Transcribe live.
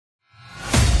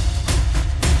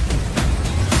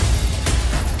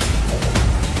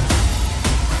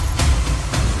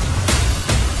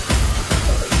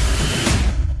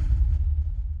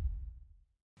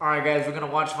Alright guys, we're gonna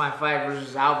watch my fight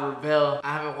versus Albert Bell.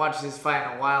 I haven't watched this fight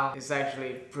in a while. It's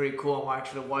actually pretty cool. I'm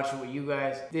actually watching with you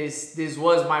guys. This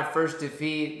was my first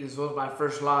defeat. This was my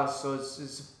first loss, so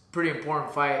it's a pretty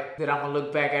important fight that I'm gonna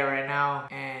look back at right now.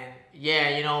 And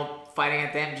yeah, you know, fighting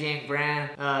at the MGM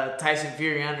Grand, Tyson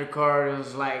Fury undercard, it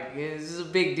was like, this is a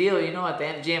big deal, you know, at the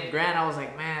MGM Grand. I was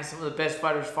like, man, some of the best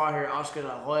fighters fought here. Oscar De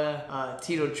La Hoya,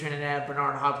 Tito Trinidad,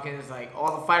 Bernard Hopkins, like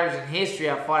all the fighters in history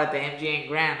I fought at the MGM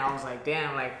Grand. I was like,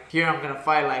 damn, like here I'm gonna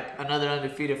fight like another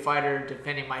undefeated fighter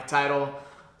defending my title.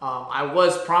 I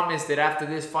was promised that after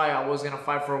this fight I was gonna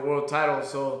fight for a world title,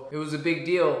 so it was a big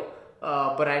deal.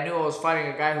 But I knew I was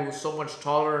fighting a guy who was so much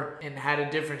taller and had a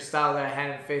different style that I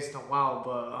hadn't faced in a while.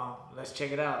 But let's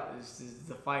check it out. This is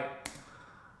the fight.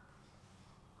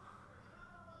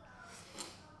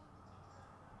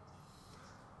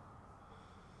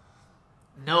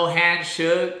 No hand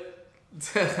shook.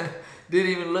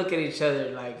 Didn't even look at each other.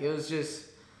 Like, it was just...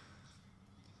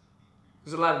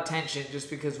 There was a lot of tension just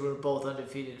because we were both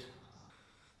undefeated.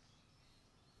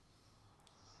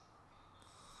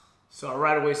 So I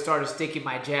right away started sticking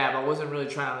my jab. I wasn't really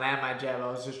trying to land my jab. I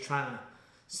was just trying to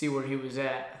see where he was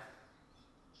at.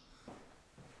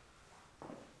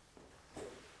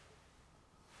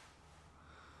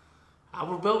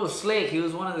 Albert Bell was slick. He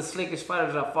was one of the slickest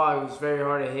fighters I fought. He was very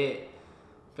hard to hit.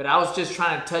 But I was just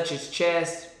trying to touch his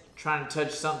chest, trying to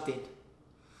touch something.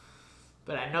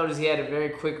 But I noticed he had a very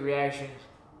quick reaction.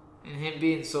 And him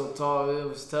being so tall, it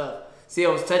was tough. See, I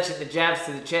was touching the jabs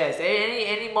to the chest.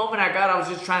 Any moment I got, I was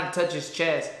just trying to touch his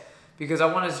chest. Because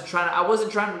I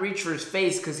wasn't trying to reach for his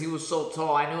face because he was so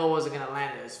tall. I knew I wasn't going to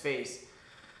land at his face.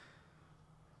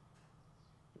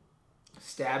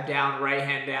 Stab down, right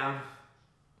hand down.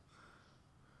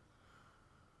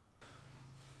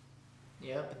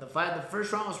 Yep, and the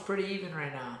first round was pretty even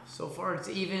right now. So far it's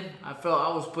even. I felt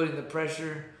I was putting the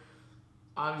pressure,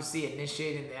 obviously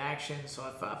initiating the action, so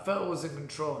I felt it was in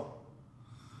control.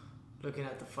 Looking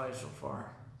at the fight so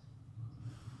far.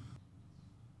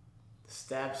 The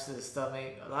stabs to the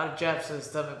stomach, a lot of jabs to the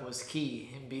stomach was key,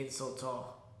 him being so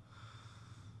tall.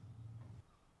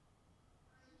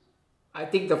 I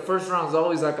think the first round is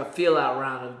always like a feel out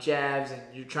round of jabs and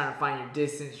you're trying to find your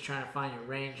distance, trying to find your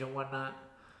range and whatnot.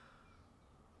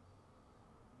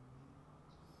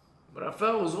 But I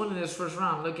felt I was winning this first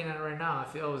round. Looking at it right now, I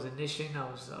feel I was initiating. I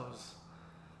was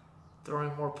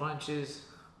throwing more punches,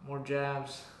 more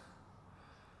jabs.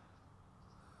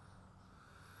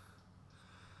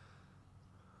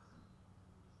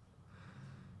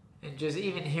 And just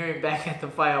even hearing back at the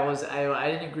fight,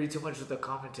 I didn't agree too much with the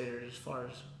commentators as far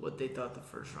as what they thought the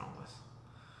first round was.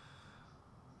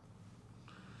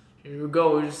 Here we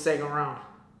go. We're just second round.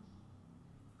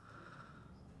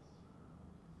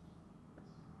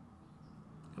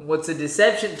 What's a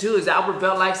deception too is Albert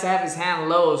Bell likes to have his hand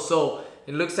low, so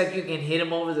it looks like you can hit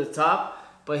him over the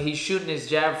top, but he's shooting his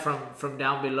jab from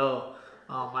down below.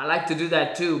 I like to do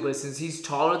that too, but since he's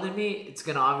taller than me, it's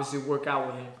gonna obviously work out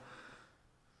with him.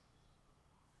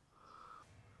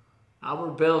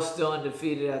 Albert Bell's still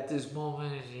undefeated at this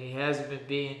moment. He hasn't been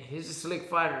beaten. He's a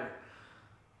slick fighter.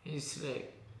 He's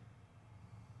slick.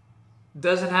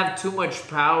 Doesn't have too much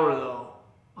power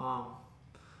though.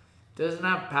 Doesn't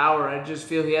have power. I just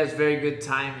feel he has very good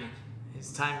timing.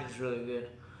 His timing is really good.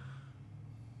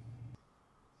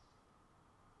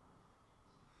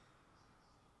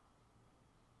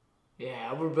 Yeah,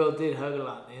 Albert Bell did hug a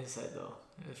lot on the inside though.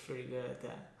 He was pretty good at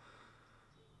that.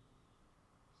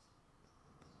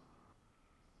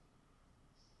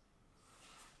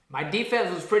 My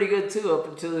defense was pretty good too up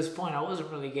until this point. I wasn't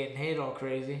really getting hit all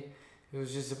crazy. It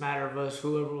was just a matter of us,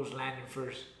 whoever was landing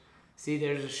first. See,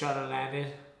 there's a shot I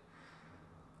landed.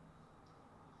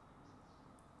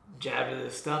 Jab to the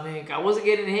stomach. I wasn't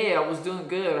getting hit. I was doing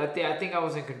good. I think I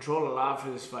was in control a lot for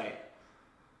this fight.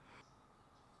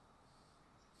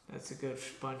 That's a good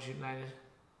punch he landed.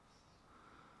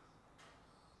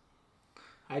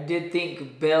 I did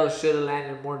think Bell should have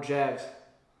landed more jabs.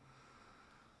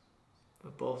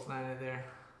 But both landed there.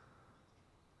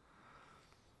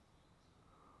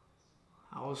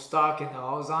 I was stalking though.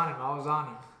 I was on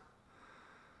him.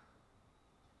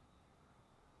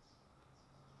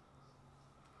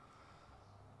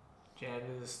 Jab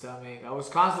to the stomach. I was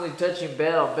constantly touching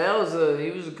Bell.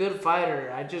 He was a good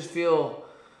fighter. I just feel,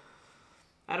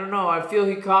 I don't know. I feel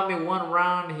he caught me one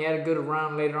round. He had a good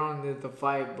round later on in the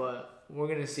fight, but we're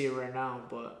going to see it right now.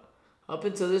 But up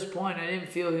until this point, I didn't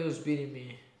feel he was beating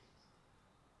me.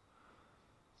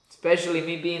 Especially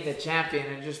me being the champion.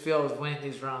 I just feel I was winning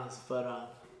these rounds.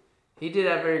 But he did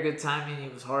have very good timing. He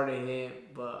was hard to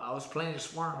hit. But I was playing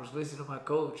smart. I was listening to my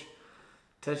coach.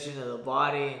 Touching to the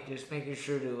body. Just making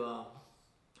sure to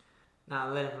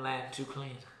not let him land too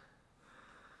clean.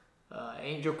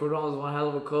 Angel Cordon was one hell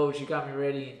of a coach. He got me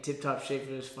ready in tip-top shape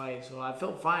for this fight. So I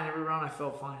felt fine. Every round I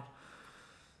felt fine.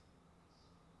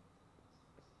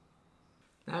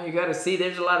 Now you got to see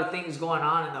there's a lot of things going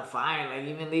on in the fight. Like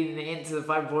even leading into the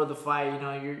fight, before the fight, you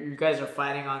know, you guys are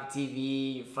fighting on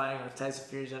TV. You're fighting on Tyson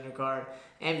Fury's undercard.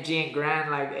 MGM Grand.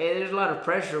 Like, hey, there's a lot of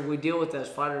pressure we deal with as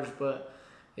fighters. But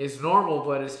it's normal.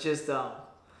 But it's just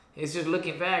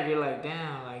looking back, you're like,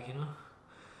 damn, like, you know.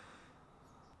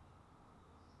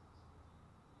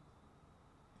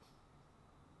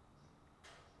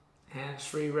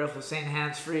 Hands-free, ref was saying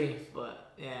hands-free,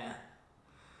 but yeah.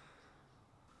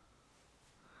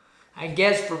 I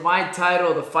guess for my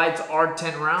title, the fights are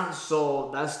 10 rounds,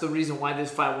 so that's the reason why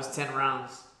this fight was 10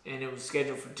 rounds, and it was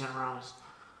scheduled for 10 rounds.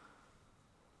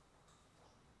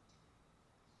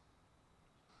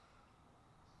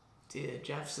 See, the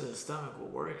jabs to the stomach were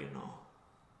working, though.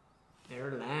 They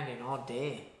were landing all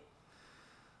day.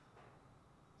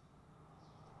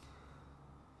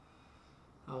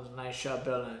 That was a nice shot,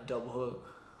 Bell, and a double hook.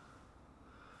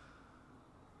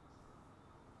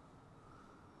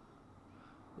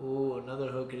 Ooh, another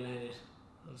hook he landed.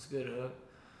 That was a good hook.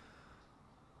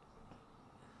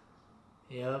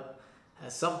 Yep.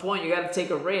 At some point, you got to take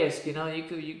a risk. You know,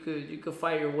 you could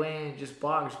fight your way and just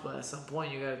box, but at some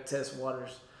point, you got to test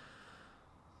waters.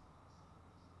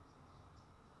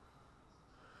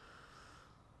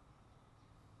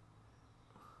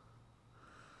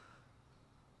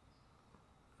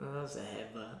 That was a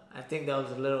headbutt. I think that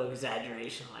was a little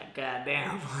exaggeration. Like,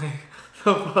 goddamn, like,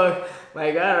 the fuck?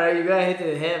 Like, alright, you gotta hit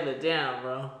the head, but damn,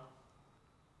 bro.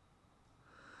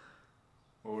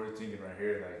 What were you thinking right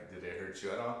here? Like, did they hurt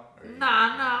you at all?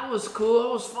 Nah, it was cool.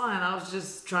 I was fine. I was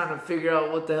just trying to figure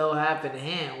out what the hell happened to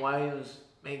him, why he was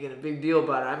making a big deal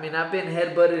about it. I mean, I've been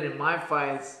headbutted in my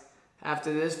fights.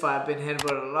 After this fight, I've been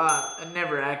headbutted a lot. I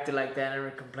never acted like that, never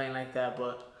complained like that,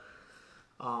 but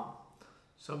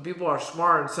some people are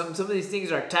smart. Some of these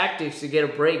things are tactics to get a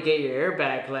break, get your air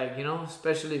back, like, you know,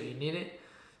 especially if you need it.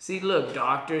 See, look,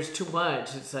 doctors, too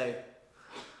much. It's like,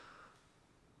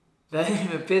 that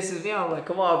even pisses me off. Like,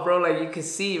 come on, bro, like, you can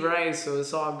see, right? So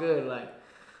it's all good, like,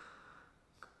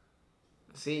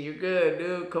 see, you're good,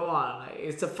 dude, come on. Like,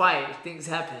 it's a fight, things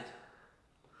happen.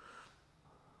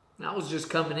 I was just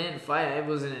coming in fighting. It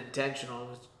wasn't intentional, it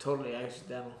was totally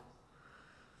accidental.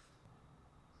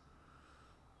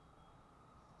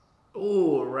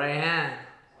 Ooh, right hand.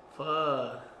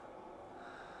 Fuck.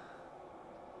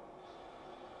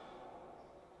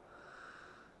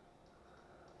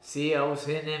 See, I was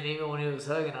hitting him even when he was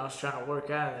hugging. I was trying to work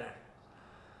out of there.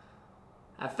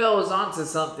 I felt it was onto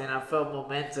something. I felt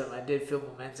momentum. I did feel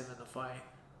momentum in the fight.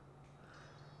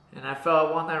 And I felt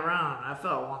I won that round.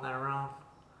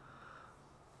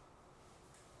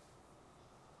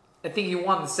 I think he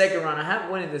won the second round. I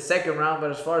haven't won in the second round, but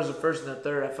as far as the first and the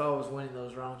third, I felt I was winning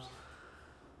those rounds.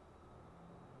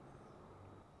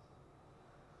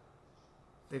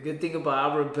 The good thing about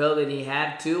Albert Bell that he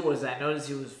had too was I noticed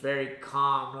he was very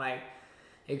calm, like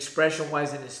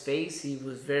expression-wise in his face. He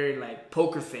was very like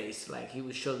poker face, like he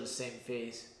would show the same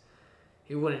face.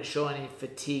 He wouldn't show any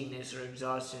fatigueness or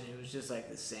exhaustion. He was just like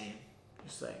the same,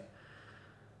 just like.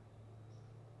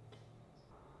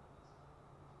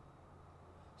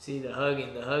 See, the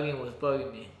hugging was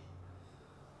bugging me.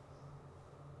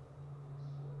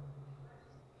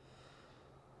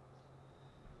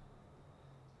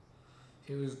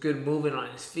 He was good moving on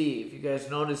his feet. If you guys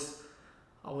notice,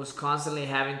 I was constantly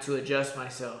having to adjust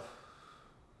myself.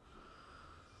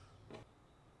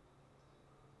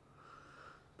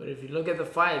 But if you look at the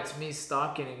fight, it's me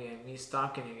stalking again.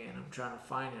 I'm trying to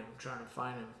find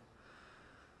him.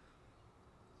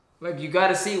 Like, you got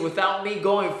to see, without me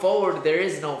going forward, there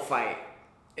is no fight.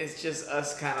 It's just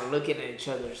us kind of looking at each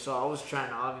other. So I was trying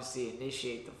to obviously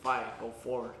initiate the fight, go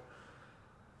forward.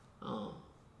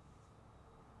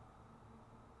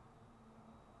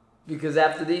 Because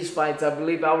after these fights, I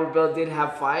believe Albert Bell did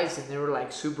have fights, and they were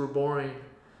like super boring.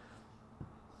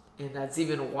 And that's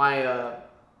even why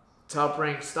Top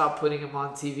Rank stopped putting him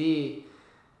on TV,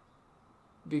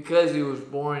 because he was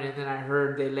boring. And then I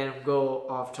heard they let him go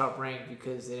off Top Rank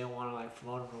because they didn't want to like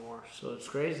promote him no more. So it's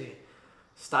crazy.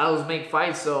 Styles make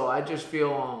fights, so I just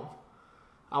feel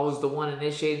I was the one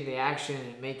initiating the action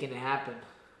and making it happen.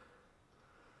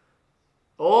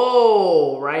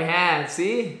 Oh, right hand,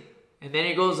 see? And then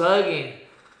he goes hugging.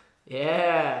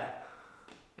 Yeah.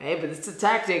 Hey, but it's a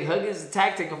tactic. Hugging is a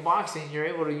tactic in boxing. You're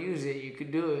able to use it. You can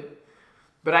do it.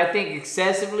 But I think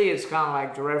excessively, it's kind of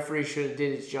like the referee should have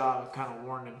did his job and kind of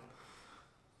warned him.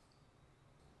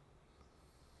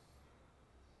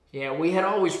 Yeah, we had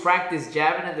always practiced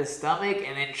jabbing at the stomach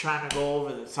and then trying to go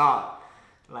over the top.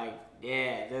 Like,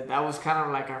 yeah, that was kind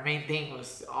of like our main thing,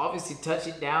 was obviously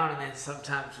touching down and then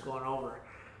sometimes going over.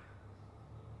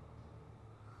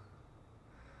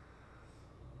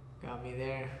 Got me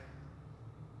there.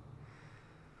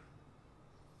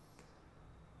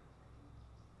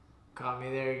 Caught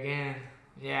me there again.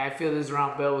 Yeah, I feel this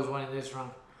round Bell was winning this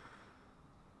round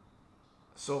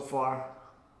so far.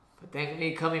 But thank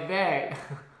me coming back.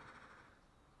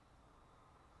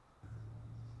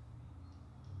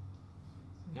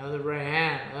 Another right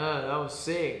hand. That was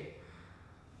sick.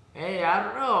 Hey, I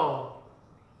don't know.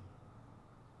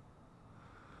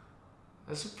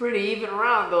 That's a pretty even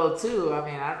round, though, too. I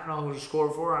mean, I don't know who to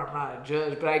score for. I'm not a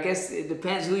judge. But I guess it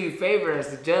depends who you favor as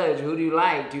the judge. Who do you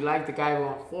like? Do you like the guy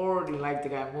going forward? Do you like the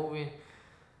guy moving?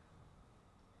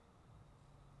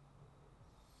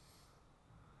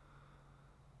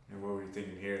 And what were you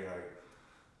thinking here?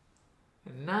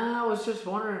 Like, nah, I was just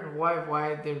wondering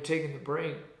why they were taking the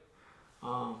break.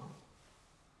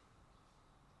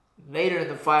 Later in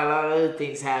the fight, a lot of other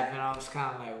things happened. I was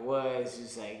kind of like, what? It's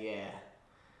just like, yeah.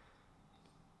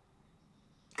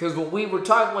 Because when we were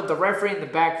talking with the referee in the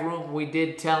back room, we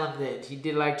did tell him that he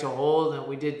did like to hold, and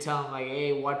we did tell him, like,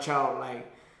 hey, watch out.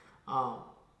 Like,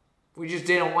 we just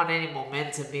didn't want any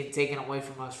momentum being taken away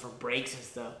from us from breaks and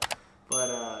stuff.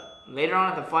 But later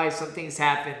on in the fight, some things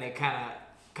happened that kind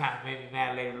of made me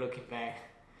mad later looking back.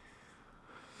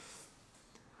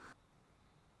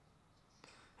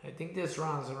 I think this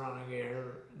round's the round I get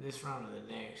hurt. This round or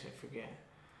the next, I forget.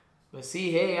 But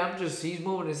see, hey, he's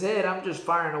moving his head. I'm just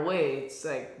firing away. It's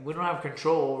like we don't have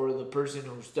control over the person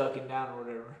who's ducking down or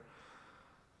whatever.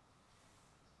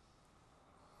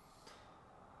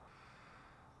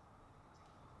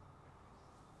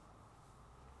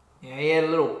 Yeah, he had a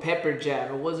little pepper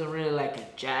jab. It wasn't really like a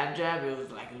jab. It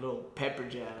was like a little pepper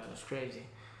jab. It was crazy.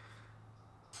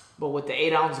 But with the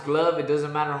 8-ounce glove, it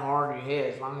doesn't matter how hard you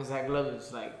hit. As long as that glove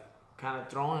is like kind of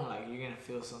throwing, like you're gonna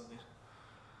feel something.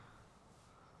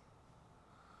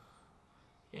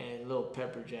 Yeah, a little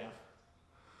pepper jab.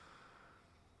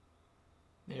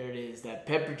 There it is, that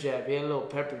pepper jab. Yeah, a little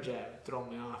pepper jab. Throw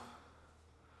me off.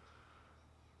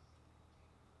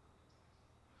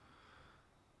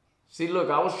 See, look,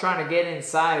 I was trying to get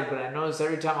inside, but I noticed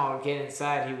every time I would get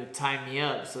inside, he would tie me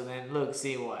up. So then, look,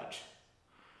 see, watch.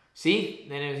 See?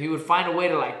 Then he would find a way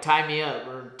to, like, tie me up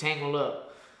or tangle up.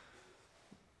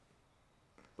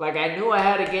 Like, I knew I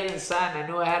had to get inside and I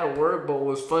knew I had to work, but what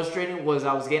was frustrating was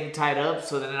I was getting tied up,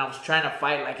 so then I was trying to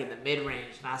fight, like, in the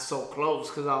mid-range, not so close,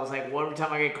 because I was like, well, every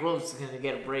time I get close, it's going to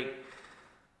get a break.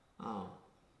 Ooh,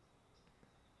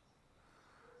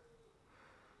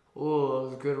 that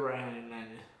was a good right-handed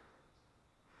landing.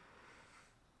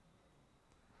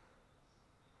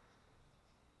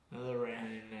 Another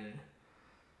right-handed landing.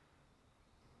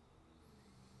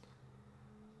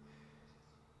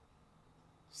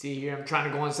 See here, I'm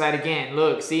trying to go inside again.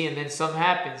 Look, see, and then something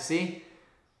happens, see?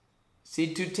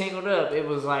 See, too tangled up. It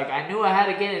was like, I knew I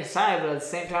had to get inside, but at the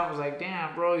same time, I was like,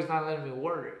 damn, bro, he's not letting me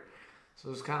work. So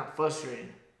it was kind of frustrating.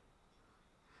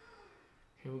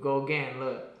 Here we go again,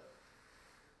 look.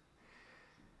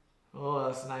 Oh,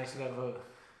 that's a nice left hook.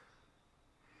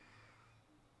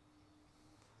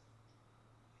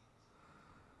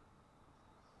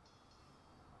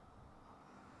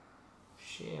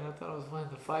 Shit, I thought I was winning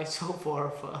the fight so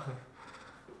far. Fuck.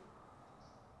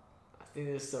 I think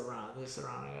this is the round. This is the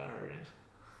round I got hurt in.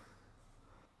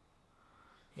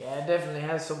 Yeah, it definitely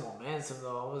has some momentum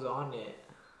though. I was on it.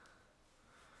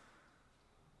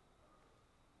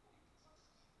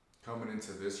 coming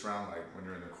into this round, like when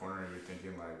you're in the corner, you're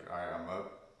thinking like, all right, I'm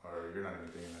up, or you're not even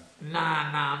thinking that?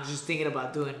 Nah, I'm just thinking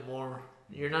about doing more.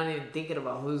 You're not even thinking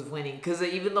about who's winning, because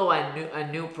even though I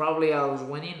knew probably I was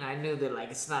winning, I knew that like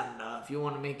it's not enough. You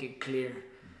want to make it clear,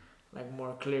 like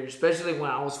more clear. Especially when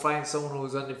I was fighting someone who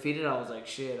was undefeated, I was like,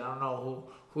 shit, I don't know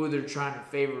who they're trying to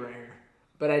favor right here.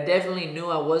 But I definitely knew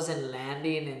I wasn't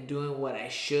landing and doing what I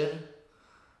should,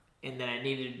 and that I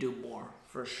needed to do more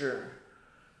for sure.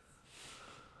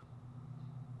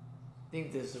 I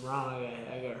think this is the round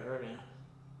I got hurt in.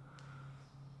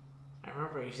 I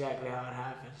remember exactly how it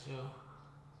happened too.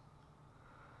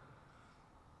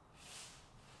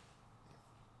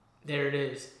 There it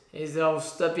is. I was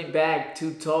stepping back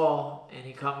too tall, and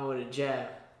he caught me with a jab.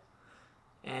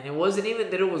 And it wasn't even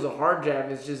that it was a hard jab,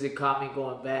 it's just it caught me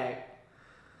going back.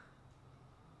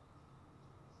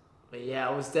 But yeah,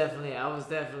 I was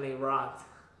definitely rocked.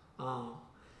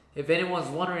 If anyone's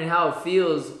wondering how it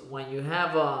feels when you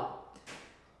have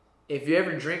if you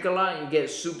ever drink a lot, you get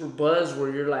super buzzed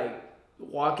where you're like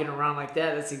walking around like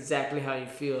that, that's exactly how you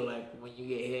feel like when you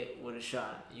get hit with a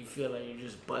shot. You feel like you're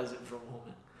just buzzing for a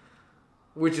moment.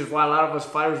 Which is why a lot of us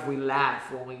fighters, we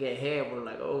laugh when we get hit. We're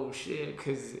like, oh shit,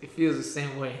 because it feels the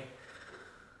same way.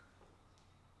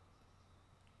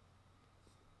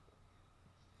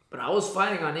 But I was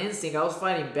fighting on instinct. I was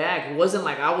fighting back. It wasn't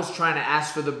like I was trying to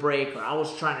ask for the break or I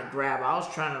was trying to grab. I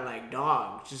was trying to like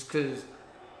dog just because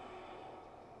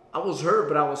I was hurt,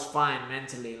 but I was fine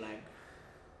mentally. Like,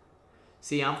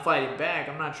 see, I'm fighting back.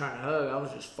 I'm not trying to hug. I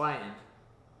was just fighting.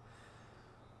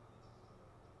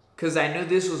 Because I knew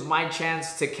this was my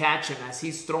chance to catch him. As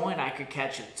he's throwing, I could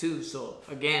catch him too. So,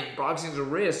 again, boxing's a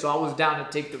risk, so I was down to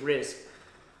take the risk.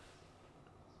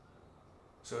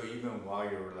 So even while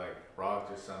you were like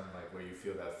rocked or something, like where you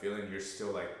feel that feeling, you're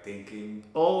still like thinking.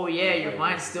 Oh yeah, your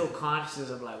mind's still conscious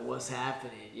of like what's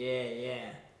happening. Yeah.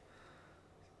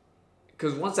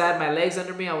 Because once I had my legs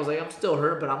under me, I was like, I'm still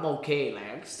hurt, but I'm okay. Like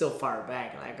I could still fire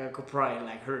back. Like I could probably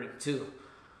like hurt him too.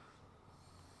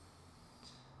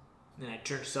 Then I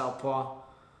turned southpaw.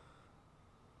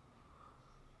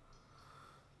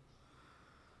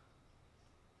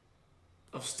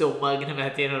 I'm still mugging him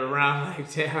at the end of the round,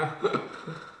 like, damn.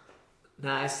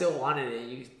 Nah, I still wanted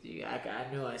it.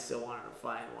 I knew I still wanted to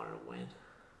fight, wanted to win.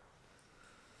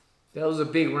 That was a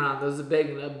big round. That was a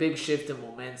big shift in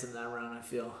momentum that round, I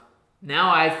feel.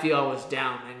 Now I feel I was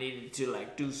down. I needed to,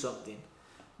 like, do something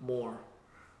more.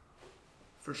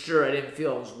 For sure, I didn't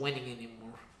feel I was winning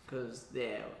anymore. Because,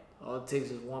 yeah, all it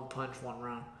takes is one punch, one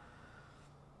round.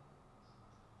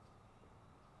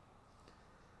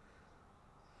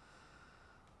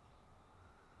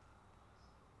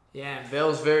 Yeah, and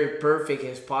Bell's very perfect.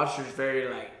 His posture's very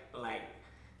like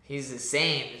he's the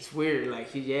same. It's weird. Like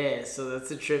so that's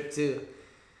a trip too.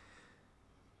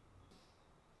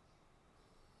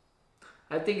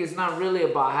 I think it's not really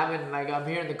about having, like I'm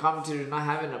hearing the commentators not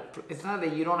having it's not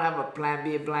that you don't have a plan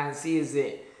B, a plan C, is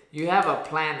that you have a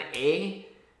plan A,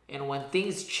 and when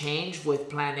things change with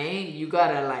plan A, you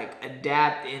gotta like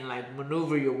adapt and like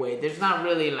maneuver your way. There's not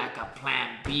really like a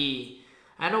plan B.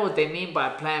 I know what they mean by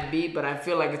plan B, but I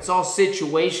feel like it's all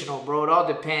situational, bro. It all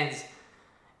depends.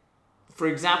 For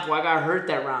example, I got hurt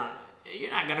that round.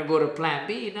 You're not gonna go to plan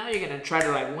B. Now you're gonna try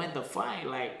to like win the fight.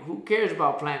 Like, who cares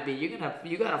about plan B?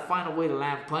 You gotta find a way to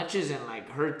land punches and like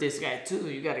hurt this guy too.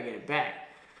 You gotta get it back.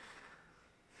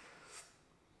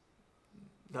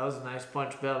 That was a nice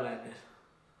punch Bell landed.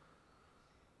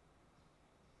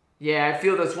 Yeah, I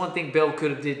feel that's one thing Bell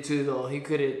could have did too, though. He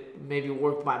could have maybe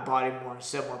worked my body more and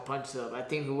set more punches up. I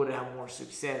think he would have had more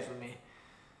success with me.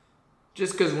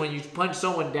 Just because when you punch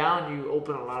someone down, you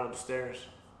open a lot of stairs.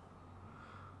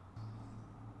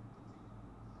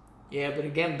 Yeah, but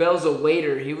again, Bell's a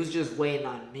waiter. He was just waiting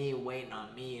on me.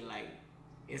 Like,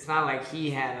 it's not like he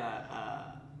had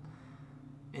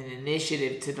an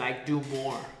initiative to like do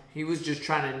more. He was just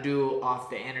trying to do off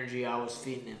the energy I was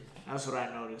feeding him. That's what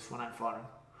I noticed when I fought him.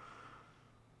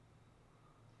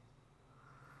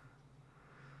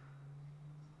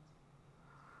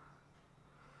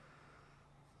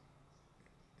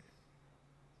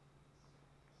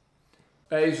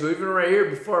 Hey, so even right here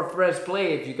before press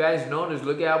play, if you guys notice,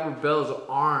 look at Albert Bell's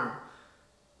arm.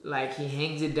 Like, he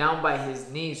hangs it down by his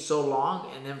knee so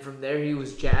long, and then from there he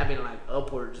was jabbing like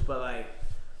upwards. But like,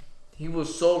 he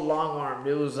was so long armed,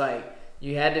 it was like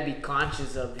you had to be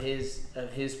conscious of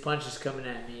his punches coming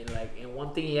at me. Like, and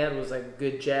one thing he had was like a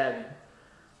good jab. And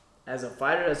as a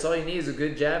fighter, that's all you need is a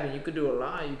good jab, and you could do a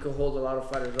lot. You could hold a lot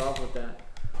of fighters off with that.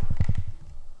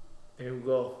 Here we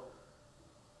go.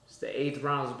 It's the 8th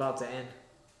round is about to end.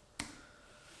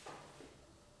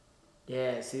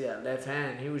 Yeah, see that left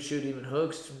hand? He would shoot even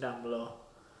hooks from down below.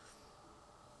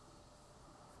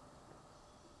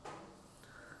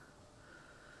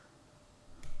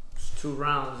 It's 2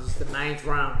 rounds. It's the 9th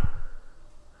round.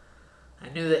 I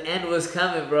knew the end was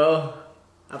coming, bro.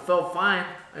 I felt fine.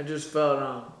 I just felt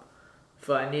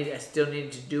I still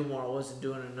needed to do more. I wasn't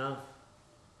doing enough.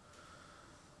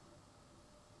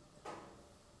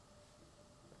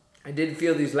 I did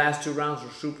feel these last 2 rounds were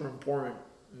super important.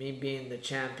 Me being the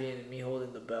champion and me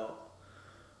holding the belt.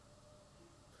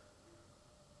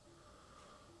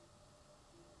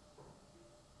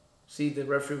 See, the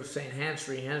referee was saying hands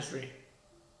free.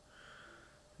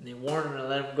 And they warned him to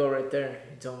let him go right there.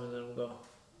 He told me to let him go.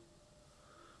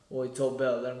 Well, he told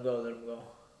Bell, let him go.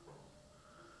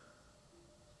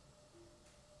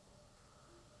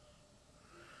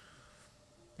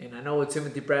 And I know what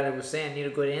Timothy Bradley was saying, I need to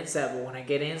go to inside, but when I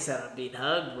get inside, I'm being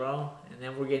hugged, bro. And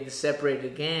then we're getting separated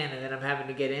again, and then I'm having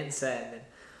to get inside.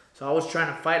 So I was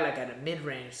trying to fight like at a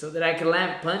mid-range so that I could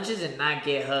land punches and not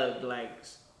get hugged. Like,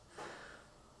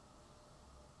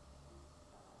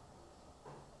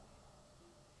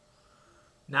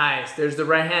 Nice. There's the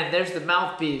right hand. There's the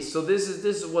mouthpiece. So this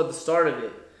is what the start of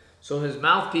it. So his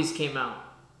mouthpiece came out.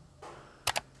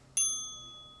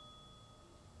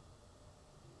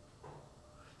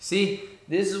 See,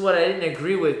 this is what I didn't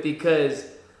agree with, because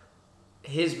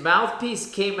his mouthpiece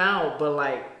came out, but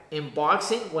like in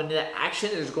boxing, when the action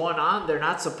is going on, they're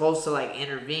not supposed to like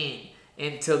intervene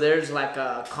until there's like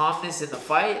a calmness in the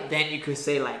fight. Then you could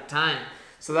say like time.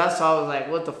 So that's why I was like,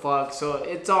 what the fuck? So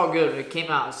it's all good. It came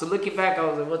out. So looking back, I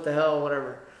was like, what the hell,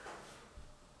 whatever.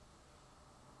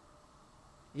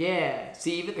 Yeah.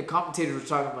 See, even the commentators were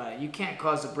talking about it. You can't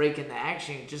cause a break in the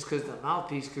action just because of the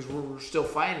mouthpiece, because we're still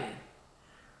fighting.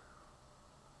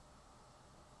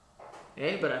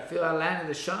 Hey, but I feel I landed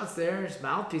the shots there. His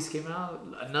mouthpiece came out.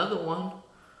 Another one.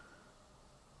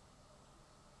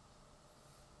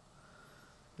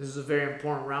 This is a very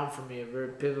important round for me. A very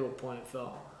pivotal point,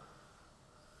 felt.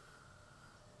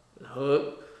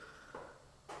 Hook.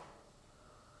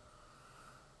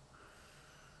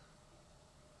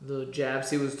 Little jabs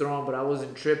he was throwing, but I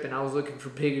wasn't tripping. I was looking for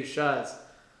bigger shots.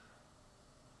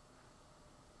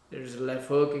 There's a left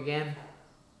hook again.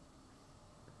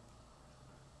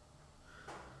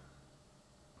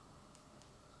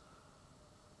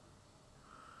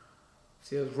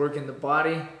 See, I was working the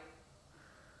body.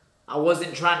 I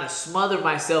wasn't trying to smother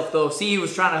myself though. See, he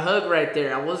was trying to hug right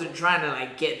there. I wasn't trying to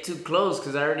like get too close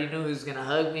because I already knew he was gonna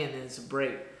hug me and then it's a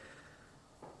break.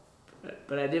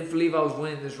 But I did believe I was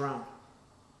winning this round.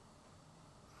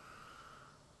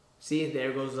 See,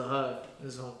 there goes the hug.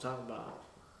 This is what I'm talking about.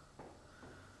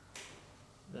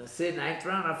 That's it, 9th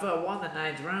round. I felt I won the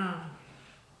 9th round.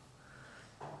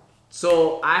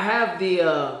 So I have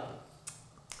the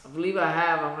I believe I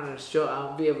have,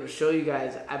 I'll be able to show you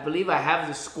guys. I believe I have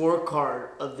the scorecard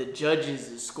of the judges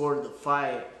that scored the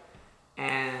fight.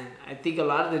 And I think a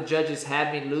lot of the judges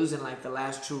had me losing like the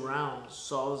last 2 rounds.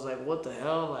 So I was like, what the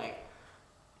hell? Like,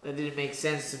 that didn't make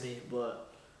sense to me,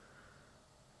 but.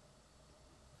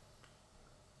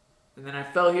 And then I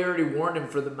felt he already warned him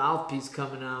for the mouthpiece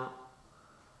coming out.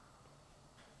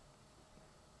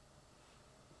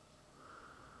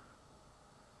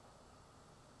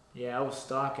 Yeah, I was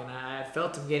stalking. I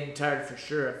felt him getting tired for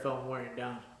sure. I felt him wearing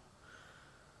down.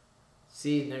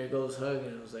 See, and there he goes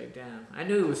hugging. I was like, damn. I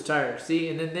knew he was tired. See,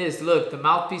 and then this, look, the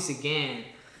mouthpiece again.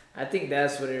 I think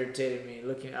that's what irritated me.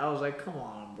 Looking, I was like, come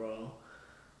on, bro.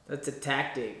 That's a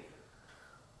tactic.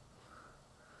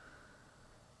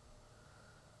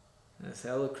 That's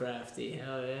hella crafty.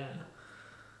 Hell yeah.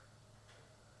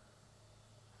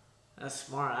 That's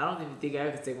smart. I don't even think I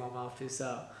could take my mouthpiece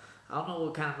out. I don't know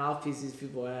what kind of mouthpiece these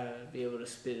people have to be able to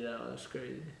spit it out. That's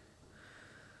crazy.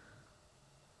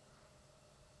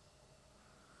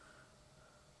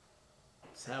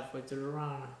 It's halfway through the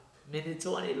round. Minute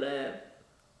 20 left.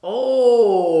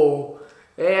 Oh!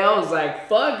 Hey, I was like,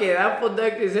 fuck it. I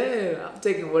ducked his head. I'm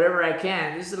taking whatever I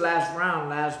can. This is the last round,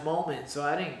 last moment, so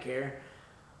I didn't care.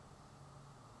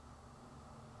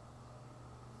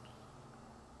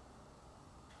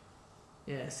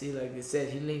 Yeah, see, like they said,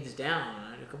 he leans down.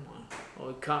 Come on. Oh,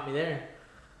 he caught me there.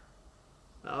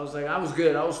 I was like, I was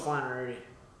good. I was fine already.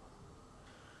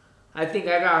 I think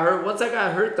I got hurt. Once I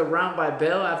got hurt the round by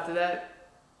Bell after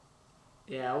that,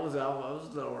 yeah, I was a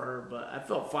little hurt, but I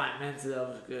felt fine mentally. That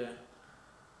was good.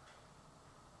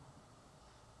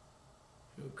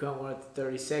 We come at the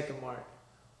 30-second mark.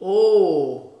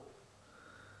 Oh!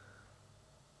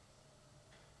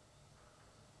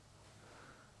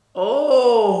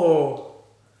 Oh!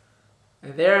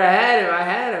 And there I had him. I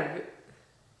had him.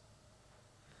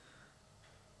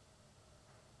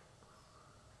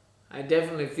 I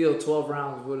definitely feel 12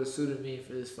 rounds would have suited me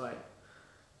for this fight.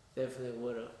 Definitely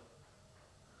would have.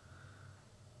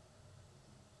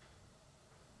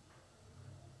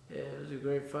 Yeah, it was a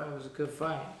great fight. It was a good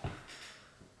fight.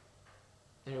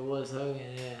 And it was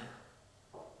hugging, yeah.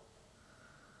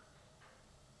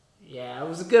 Yeah, it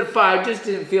was a good fight. I just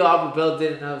didn't feel Albert Bell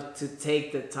did enough to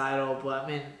take the title, but I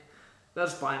mean,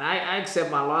 that's fine. I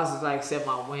accept my losses. I accept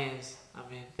my wins. I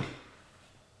mean,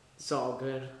 it's all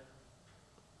good.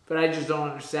 But I just don't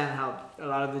understand how a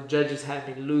lot of the judges had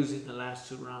me losing the last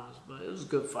 2 rounds. But it was a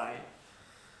good fight.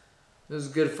 It was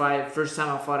a good fight. First time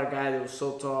I fought a guy that was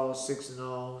so tall, 6'0".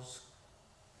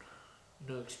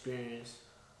 No experience.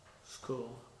 It's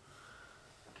cool.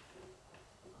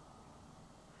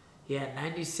 Yeah,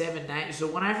 97, 90. So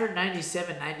when I heard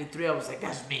 97, 93, I was like,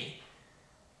 that's me.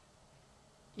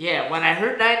 Yeah, when I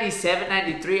heard 97,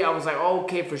 93, I was like, oh,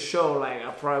 okay, for sure. Like,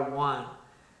 I probably won.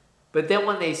 But then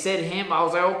when they said him, I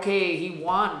was like, okay, he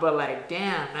won. But like,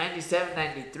 damn, 97,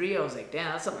 93, I was like,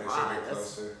 damn, that's a lot.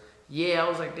 Yeah, I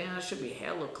was like, damn, that should be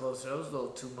hella closer. That was a little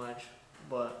too much.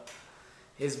 But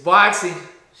his boxing,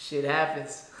 Shit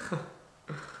happens.